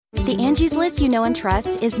The Angie's List you know and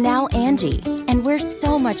trust is now Angie, and we're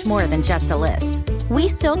so much more than just a list. We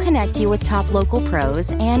still connect you with top local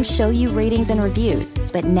pros and show you ratings and reviews,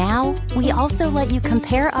 but now we also let you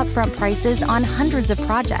compare upfront prices on hundreds of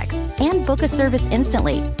projects and book a service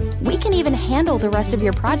instantly. We can even handle the rest of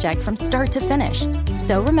your project from start to finish.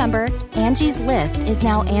 So remember, Angie's List is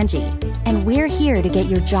now Angie, and we're here to get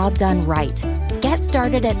your job done right. Get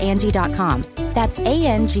started at Angie.com. That's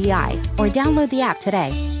ANGI, or download the app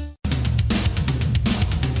today.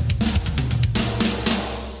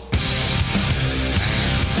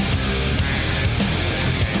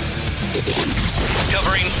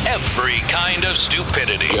 Covering every kind of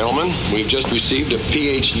stupidity. Gentlemen, we've just received a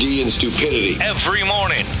PhD in stupidity. Every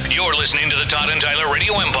morning, you're listening to the Todd and Tyler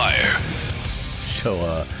Radio Empire.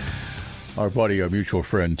 So, our buddy, our mutual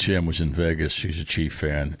friend Tim, was in Vegas. He's a Chief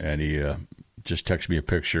fan, and he just texted me a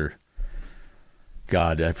picture.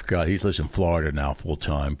 God, I forgot. He's lives in Florida now, full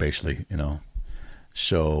time, basically.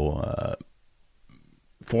 So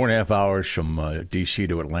 4.5 hours from D.C.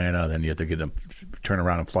 to Atlanta. Then you have to turn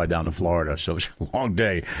around and fly down to Florida. So it's a long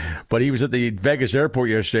day. But he was at the Vegas airport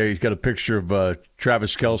yesterday. He's got a picture of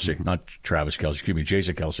Travis Kelce. Not Travis Kelce, excuse me,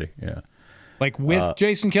 Jason Kelce. Yeah. Like with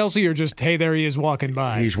Jason Kelce, or just, hey, there he is walking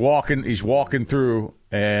by? He's walking through,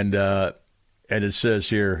 and it says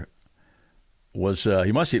here, he must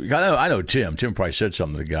have, I know Tim. Tim probably said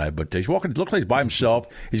something to the guy, but he's walking, looks like he's by himself.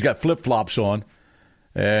 He's got flip-flops on,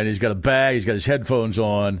 and he's got a bag. He's got his headphones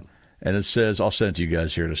on, and it says, I'll send it to you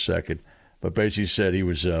guys here in a second. But basically said he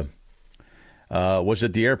was at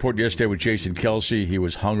the airport yesterday with Jason Kelce. He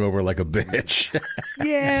was hungover like a bitch.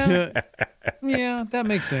 Yeah, that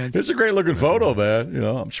makes sense. It's a great-looking photo, man.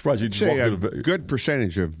 I'm surprised he just walked a through the good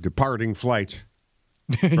percentage of departing flights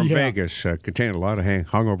from Vegas contain a lot of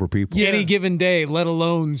hungover people. Yes. Any given day, let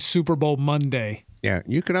alone Super Bowl Monday. Yeah,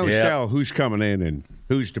 you can always tell who's coming in and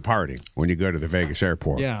who's departing when you go to the Vegas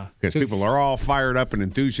airport. Yeah. Because people are all fired up and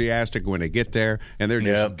enthusiastic when they get there, and they're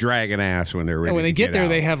just dragging ass when they're ready to get out. When they get there,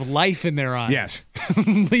 they have life in their eyes. Yes.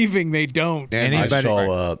 Leaving, they don't. And I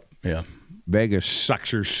saw, Vegas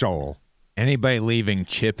sucks your soul. Anybody leaving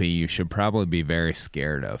Chippy, you should probably be very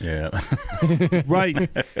scared of. Yeah. Right.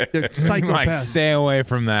 They're psychopaths. Like, stay away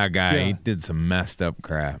from that guy. Yeah. He did some messed up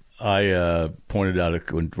crap. I pointed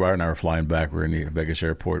out when Ryan and I were flying back, we were in the Vegas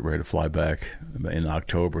airport, ready to fly back in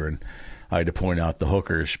October, and I had to point out the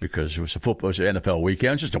hookers because it was an NFL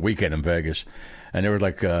weekend. It was just a weekend in Vegas, and there were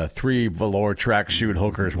like 3 velour tracksuit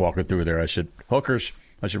hookers walking through there. I said, hookers.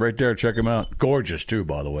 I said, right there, check them out. Gorgeous, too,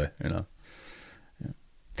 by the way.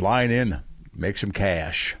 Flying in, make some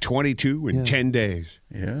cash. 22 in 10 days.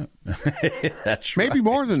 Yeah. That's right. Maybe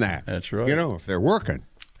more than that. That's right. If they're working.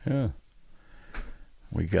 Yeah.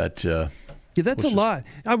 We got... that's a lot.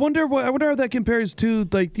 I wonder how that compares to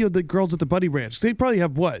the girls at the Buddy Ranch. They probably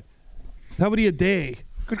have what? How many a day?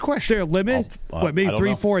 Good question. Is there a limit? Maybe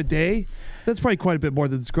 3, 4 a day? That's probably quite a bit more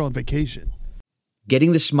than this girl on vacation.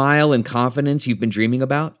 Getting the smile and confidence you've been dreaming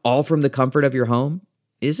about, all from the comfort of your home,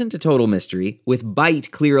 isn't a total mystery with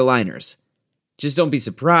Byte clear aligners. Just don't be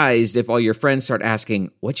surprised if all your friends start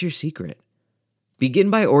asking, what's your secret? Begin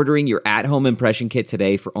by ordering your at-home impression kit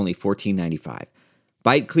today for only $14.95.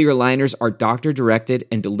 Byte clear aligners are doctor-directed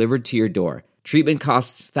and delivered to your door. Treatment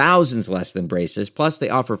costs thousands less than braces, plus they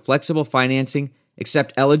offer flexible financing,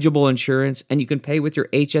 accept eligible insurance, and you can pay with your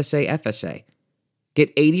HSA FSA.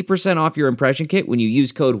 Get 80% off your impression kit when you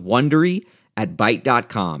use code WONDERY at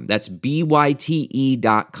Byte.com. That's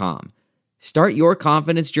BYTE.com. Start your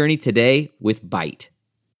confidence journey today with Byte.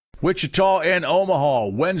 Wichita and Omaha,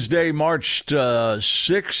 Wednesday, March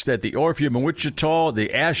 6th at the Orpheum in Wichita,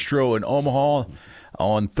 the Astro in Omaha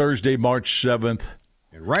on Thursday, March 7th.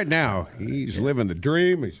 And right now, he's living the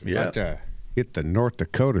dream. He's about to hit the North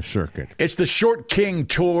Dakota circuit. It's the Short King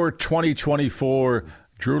Tour 2024.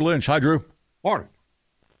 Drew Lynch. Hi, Drew. Morning.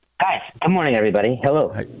 Hi. Good morning, everybody. Hello.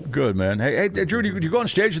 Hey, good, man. Hey, Drew, do you go on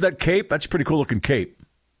stage with that cape? That's a pretty cool-looking cape.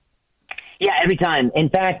 Yeah, every time. In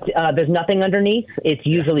fact, there's nothing underneath. It's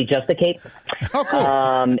usually just a cape. Oh, cool.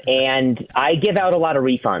 And I give out a lot of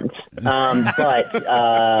refunds.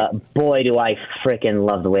 But boy, do I freaking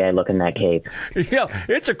love the way I look in that cape. Yeah,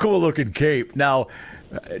 it's a cool-looking cape. Now,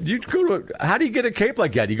 how do you get a cape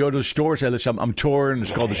like that? You go to the store, say, listen, I'm touring. It's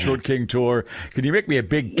called the Short King Tour. Can you make me a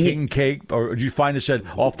big king cape, or do you find it said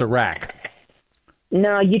off the rack?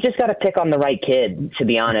 No, you just got to pick on the right kid, to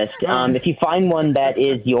be honest. If you find one that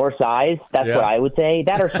is your size, that's what I would say.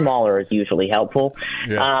 That or smaller is usually helpful.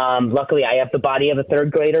 Yeah. Luckily, I have the body of a third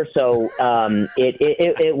grader, so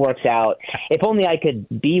it works out. If only I could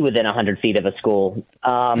be within 100 feet of a school.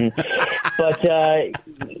 It's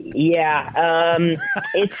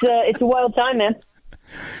a wild time, man.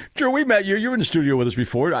 Drew, we met you. You were in the studio with us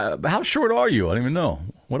before. How short are you? I don't even know.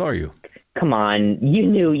 What are you? Come on,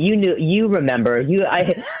 you remember.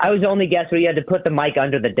 I was the only guest where you had to put the mic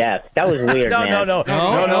under the desk. That was weird, man. No.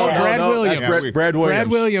 Brad Williams. That's Brad Williams. Brad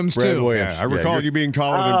Williams, too. Brad Williams. I recall you being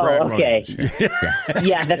taller than Brad Williams.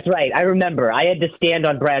 Yeah, that's right. I remember. I had to stand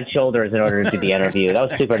on Brad's shoulders in order to do the interview. That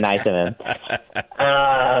was super nice of him.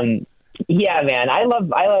 Yeah, man. I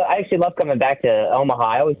actually love coming back to Omaha.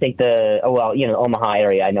 I always think Omaha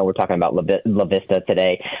area. I know we're talking about La Vista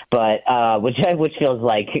today, but which feels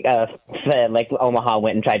like Omaha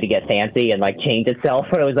went and tried to get fancy and like changed itself.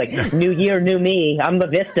 Where it was like, new year, new me. I'm La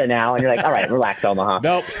Vista now, and you're like, all right, relax, Omaha.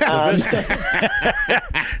 Nope.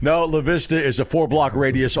 No, La Vista is a 4-block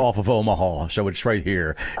radius off of Omaha, so it's right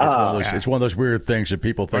here. It's one of those weird things that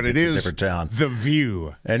people think it's a different town. The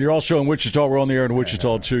View. And you're also in Wichita. We're on the air in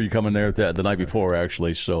Wichita too. You come in there the night before,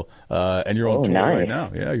 actually. So, and you're on tour right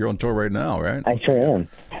now. Yeah, you're on tour right now, right? I sure am.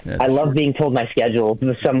 Yeah, I love being told my schedule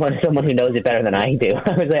with someone who knows it better than I do.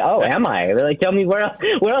 I was like, oh, am I? They're like, tell me where else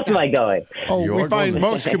am I going? We find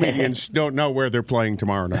most comedians don't know where they're playing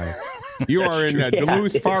tomorrow night. You are in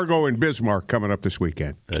Duluth, Fargo, and Bismarck coming up this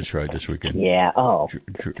weekend. That's right, this weekend. Yeah. Oh,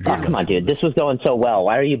 come on, dude. This was going so well.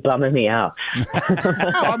 Why are you bumming me out?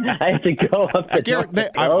 I have to go up to North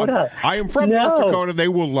Dakota. I am from North Dakota. They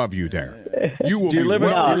will love you there. You will be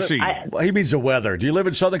well received. He means the weather. Do you live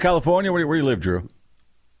in Southern California? Where do you live, Drew?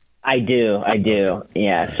 I do.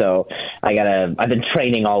 Yeah. So I've been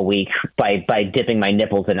training all week by dipping my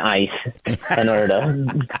nipples in ice in order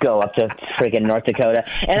to go up to friggin' North Dakota.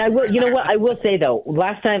 And I will, you know what? I will say though,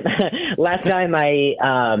 last time I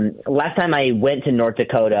went to North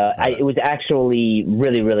Dakota, it was actually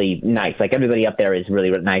really, really nice. Like everybody up there is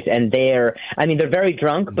really, really nice. And they're very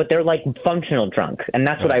drunk, but they're like functional drunk. And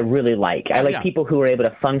that's what I really like. I like people who are able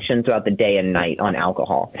to function throughout the day and night on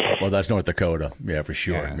alcohol. Well, that's North Dakota. Yeah, for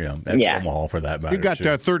sure. Yeah. That's Omaha for that matter. You got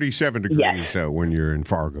 37 degrees when you're in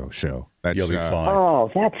Fargo, so you'll be fine.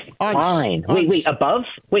 Oh, that's fine. Wait, above?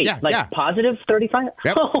 Positive 35?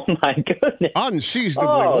 Yep. Oh, my goodness.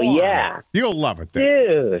 Unseasonably warm. Yeah. You'll love it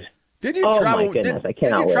there. Dude. Did you travel? My goodness, I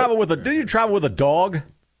cannot wait. Did you travel with a dog?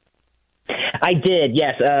 I did,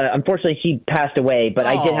 yes. Unfortunately, she passed away, but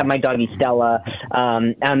I did have my doggie Stella.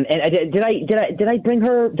 And did I bring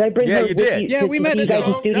her? Did I bring her? Yeah, you did. We met you guys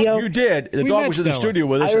in the studio. You did. The dog was in the studio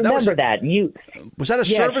with us. I remember that. Was that a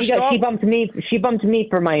service dog? She bumped me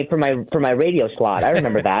for my radio slot. I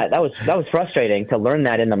remember that. That was frustrating to learn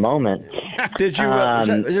that in the moment. Did you?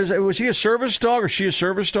 Was he a service dog or she a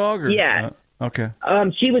service dog? Or, yeah. Okay.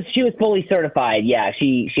 She was fully certified. Yeah,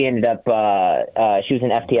 she ended up she was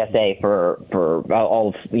an FTSA for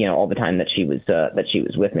all the time that she was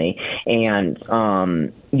with me, and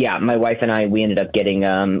my wife and I we ended up getting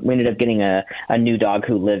a new dog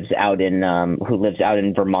who lives out in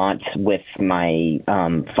Vermont with my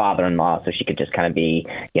father-in-law, so she could just kind of be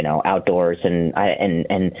outdoors and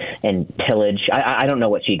pillage. I don't know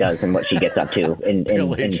what she does and what she gets up to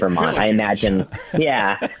in Vermont. I imagine.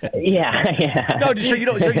 Yeah. No, so you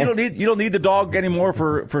don't need the dog anymore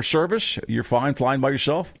for service. You're fine flying by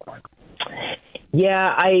yourself.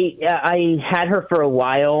 Yeah, I had her for a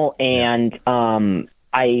while, and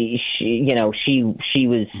she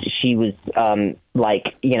was like,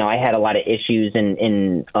 I had a lot of issues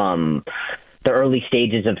in the early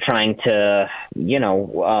stages of trying to,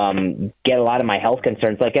 get a lot of my health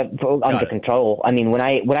concerns under control. I mean, when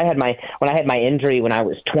I had my injury when I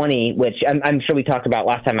was 20, which I'm sure we talked about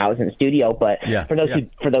last time I was in the studio, but for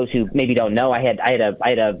those who maybe don't know, I had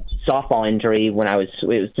a softball injury when it was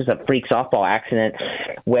just a freak softball accident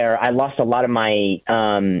where I lost a lot of my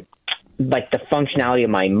the functionality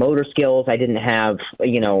of my motor skills. I didn't have,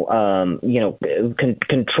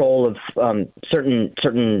 control of certain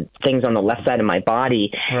things on the left side of my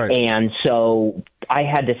body, right. And so I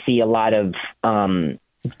had to see a lot of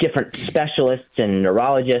different specialists and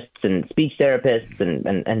neurologists and speech therapists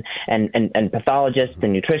and pathologists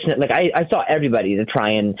and nutritionists. Like I saw everybody to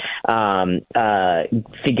try and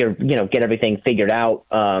get everything figured out.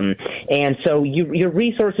 And so your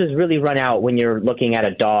resources really run out when you're looking at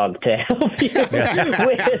a dog to help you with.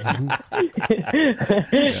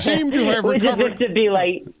 You seem to have recovered. To be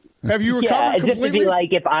like, have you recovered completely? Just to be like,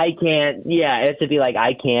 if I can't, it's to be like,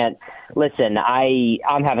 I can't listen,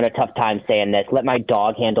 I'm having a tough time saying this. Let my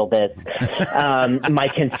dog handle this. My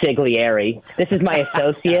consigliere. This is my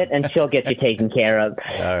associate, and she'll get you taken care of.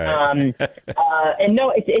 All right. And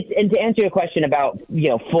no, it's and to answer your question about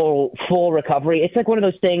full recovery, it's like one of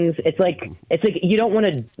those things. It's like you don't want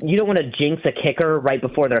to jinx a kicker right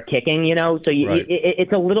before they're kicking, So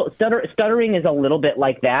it's a little stuttering is a little bit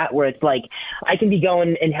like that, where it's like I can be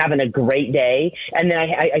going and having a great day, and then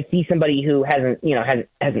I see somebody who hasn't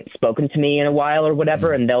spoken to me in a while or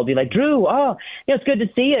whatever, and they'll be like, Drew, it's good to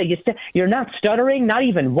see you. You're not stuttering, not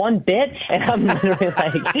even one bit, and I'm literally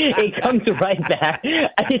like, it comes right back.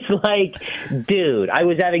 It's like, dude, I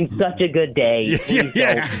was having such a good day. You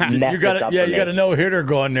got a no-hitter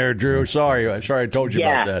going there, Drew. Sorry I told you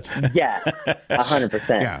about that. Yeah, 100%.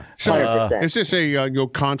 Yeah. So, 100%. is this a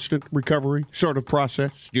constant recovery sort of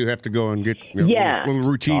process? Do you have to go and get little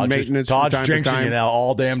routine maintenance from Todd's time to jinxing time? you now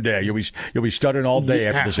all damn day. You'll be stuttering all day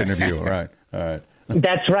after this interview. All right.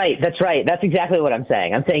 That's right. That's exactly what I'm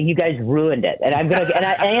saying. I'm saying you guys ruined it, and I'm going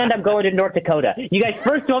to North Dakota. You guys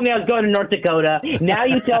first told me I was going to North Dakota. Now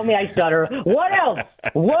you tell me I stutter. What else?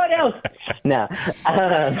 No,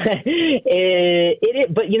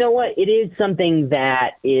 but you know what? It is something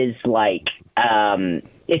that is like.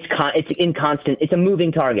 It's a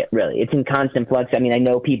moving target, really. It's in constant flux. I mean, I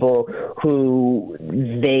know people who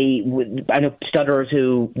I know stutterers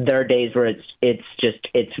who there are days where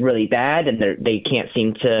it's really bad, and they can't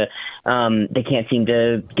seem to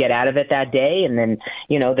get out of it that day. And then,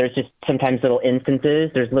 there's just sometimes little instances,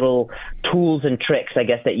 there's little tools and tricks, I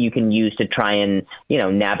guess, that you can use to try and,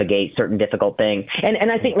 navigate certain difficult things. And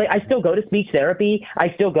I think, like, I still go to speech therapy.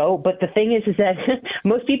 I still go. But the thing is that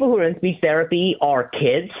most people who are in speech therapy are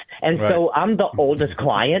kids. And so I'm the oldest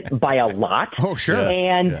client by a lot. Oh, sure.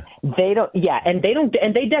 And they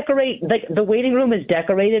decorate, like, the waiting room is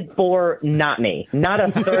decorated for not me, not a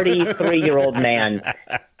 33-year-old man.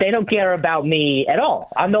 They don't care about me at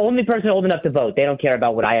all. I'm the only person old enough to vote. They don't care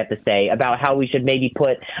about what I have to say, about how we should maybe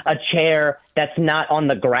put a chair that's not on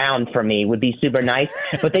the ground for me would be super nice.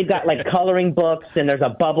 But they've got, like, coloring books, and there's a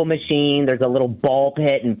bubble machine, there's a little ball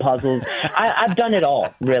pit and puzzles. I've done it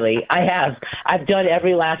all, really. I have. I've done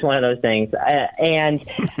every last one of those things.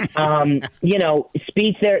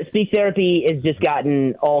 Speech therapy has just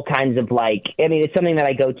gotten all kinds of, like, I mean, it's something that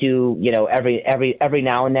I go to, every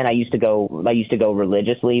now and then. I used to go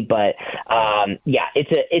religiously, but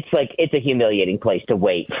it's a humiliating place to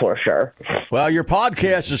wait, for sure. Well, your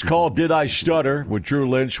podcast is called Did I Stutter with Drew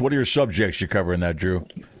Lynch. What are your subjects you cover in that, Drew?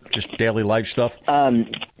 Just daily life stuff?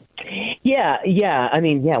 Yeah. I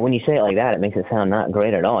mean, when you say it like that, it makes it sound not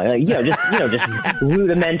great at all. Just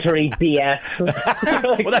rudimentary BS.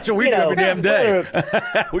 Well, that's what we do every damn day.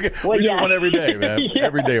 we do one every day, man. Yeah.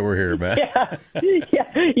 Every day we're here, man. Yeah.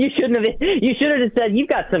 You should have said, you've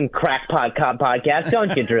got some crackpot podcast,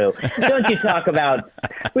 don't you, Drew? Don't you talk about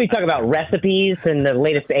recipes and the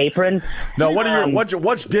latest apron? No,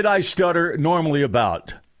 what's Did I Stutter normally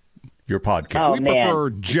about? Your podcast. We prefer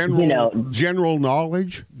general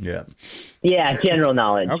knowledge. Yeah. Yeah, general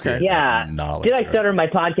knowledge. Okay. Yeah. Knowledge. Did I Stutter? My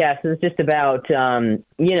podcast is just about,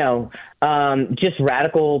 just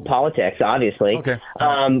radical politics, obviously. Okay.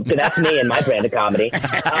 But that's me and my brand of comedy.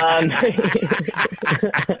 I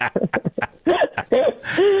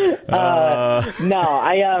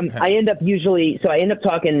end up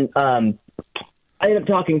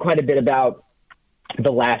talking quite a bit about the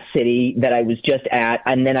last city that I was just at,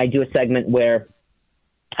 and then I do a segment where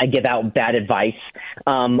I give out bad advice,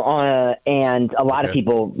 and a lot of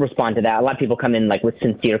people respond to that. A lot of people come in like with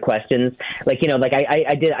sincere questions, I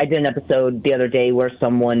did an episode the other day where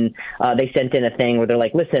someone they sent in a thing where they're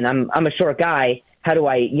like, "Listen, I'm a short guy. How do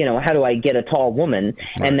I get a tall woman?"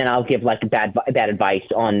 Right. And then I'll give like bad advice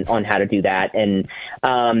on how to do that. And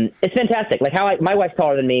it's fantastic. Like my wife's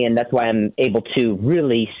taller than me, and that's why I'm able to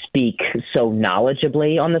really speak so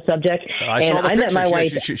knowledgeably on the subject. I met my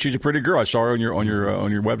wife. She's a pretty girl. I saw her on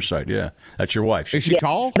your website. Yeah, that's your wife. Is she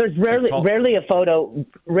tall? There's rarely a photo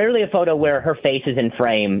where her face is in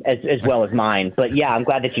frame as well as mine. But yeah, I'm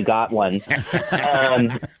glad that you got one.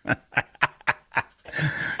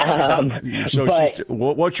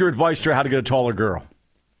 What's your advice to how to get a taller girl?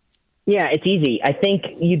 Yeah, it's easy. I think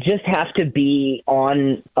you just have to be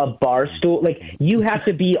on a bar stool. Like, you have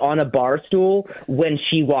to be on a bar stool when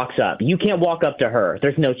she walks up. You can't walk up to her.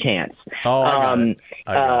 There's no chance. Oh, I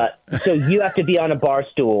got it. So you have to be on a bar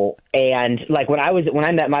stool. And like when I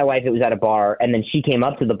met my wife, it was at a bar, and then she came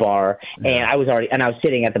up to the bar, and I was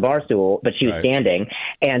sitting at the bar stool, but she was standing.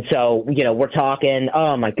 And so, we're talking,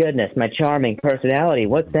 oh my goodness, my charming personality.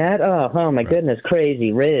 What's that? Oh my goodness,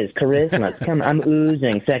 crazy charisma. I'm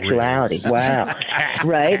oozing sexuality. personality. Wow.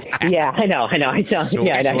 Right? Yeah, I know. I know. So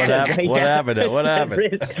yeah, I know. What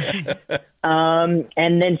happened?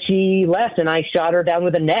 And then she left, and I shot her down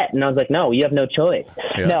with a net, and I was like, "No, you have no choice."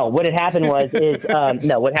 Yeah. No, what had happened was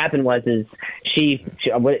she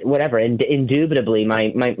whatever. And indubitably,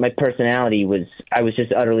 my personality I was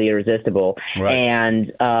just utterly irresistible. Right.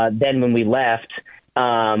 And then when we left,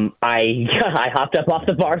 I hopped up off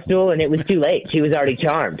the bar stool, and it was too late. She was already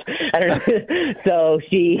charmed. I don't know. So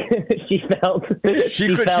she felt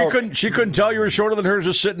she couldn't tell you were shorter than her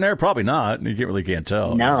just sitting there. Probably not. You really can't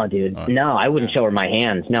tell. No, dude. No, I wouldn't show her my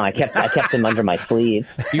hands. No, I kept them under my sleeve.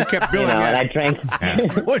 You kept building and I drank.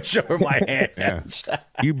 I would show her my hands. Yeah.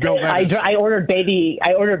 You built that. I ordered baby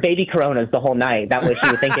Coronas the whole night. That way she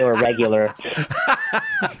would think they were regular.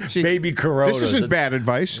 Baby Coronas. This isn't bad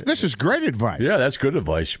advice. This is great advice. Yeah, that's good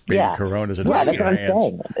advice. Baby Coronas and hide that's your what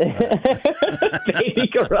hands. I'm saying. Baby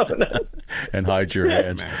Corona. And hide your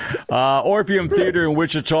hands. Orpheum Theater in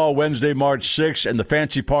Wichita, Wednesday, March 6th, and the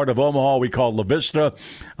fancy part of Omaha we call La Vista.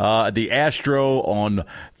 The Astro on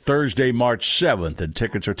Thursday, March 7th. And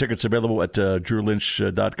tickets available at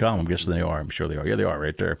drewlynch.com. I'm guessing they are. I'm sure they are. Yeah, they are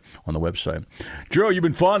right there on the website. Drew, you've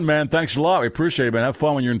been fun, man. Thanks a lot. We appreciate it, man. Have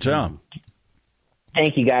fun when you're in town.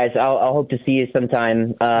 Thank you, guys. I'll hope to see you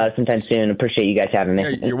sometime soon. Appreciate you guys having me.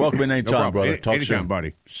 Yeah, you're welcome in anytime, No brother. Talk anytime, soon,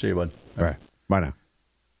 buddy. See you, bud. All right. Bye now.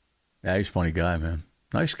 Yeah, he's a funny guy, man.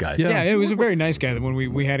 Nice guy. Yeah, it was a very nice guy when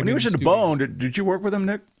we had him. When he was in the studio. Bone, did you work with him,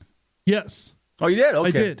 Nick? Yes. Oh, you did? Okay.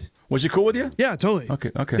 I did. Was he cool with you? Yeah, totally.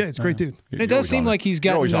 Okay. Yeah, it's a great dude. It does seem like he's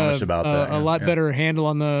gotten always honest about that, a lot better handle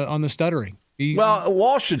on the stuttering. Well,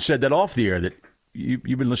 Walsh had said that off the air that you've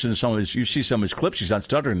been listening to some of his. You see some of his clips. He's not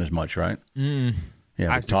stuttering as much, right?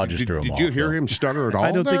 Yeah, but Todd just threw him off. Did you hear him stutter at all?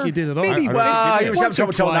 I don't think he did at all. Maybe he was having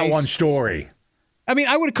trouble telling that one story. I mean,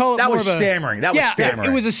 I would call it that more was of a stammering. That was stammering.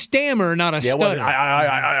 It was a stammer, not a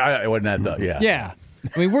stutter. It wasn't that. Yeah. Yeah.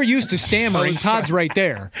 I mean, we're used to stammering. Todd's right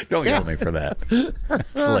there. Don't yell at me for that.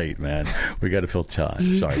 It's late, man. We got to fill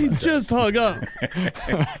time. Sorry. He just hung up.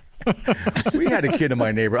 We had a kid in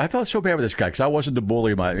my neighborhood. I felt so bad with this guy because I wasn't the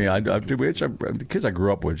bully. The kids I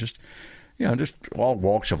grew up with, just all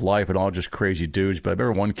walks of life and all just crazy dudes. But I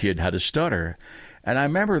remember one kid had a stutter, and I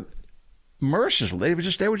remember mercilessly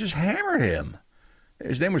they would just hammer him.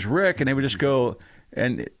 His name was Rick, and they would just go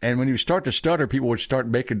and when he would start to stutter, people would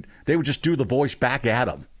start they would just do the voice back at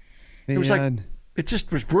him. It was like it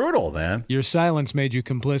just was brutal, man. Your silence made you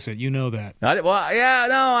complicit. You know that. Come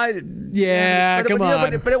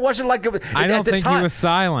on. But it wasn't like I don't think he was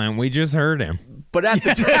silent. We just heard him. But at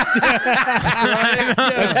the time,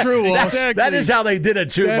 that's true. That is how they did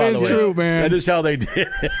it too. By the way, that is true, man. That is how they did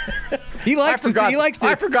it.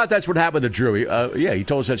 I forgot that's what happened to Drew. He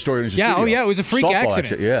told us that story in his studio. It was a freak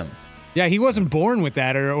accident. Yeah, he wasn't born with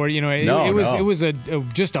that, or it was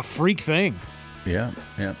just a freak thing. Yeah,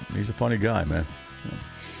 he's a funny guy, man.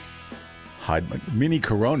 Hide mini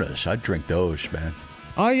Coronas. I'd drink those, man.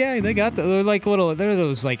 Oh yeah, they got they're like little. They're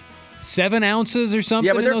those like 7 ounces or something.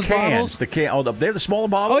 Yeah, but they're in those cans. Bottles. They're the smaller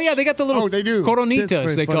bottles. Oh yeah, they got the little they do.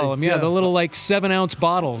 Coronitas they call them. Yeah, the little like 7-ounce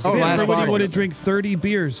bottles. Everybody would have drink 30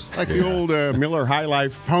 beers. Like the old Miller High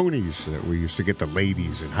Life ponies that we used to get the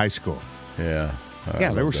ladies in high school. Yeah.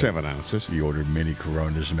 They were 7 ounces. He ordered mini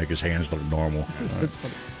Coronas to make his hands look normal. That's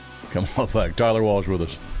funny. Come on back. Tyler Wall's with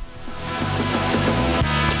us.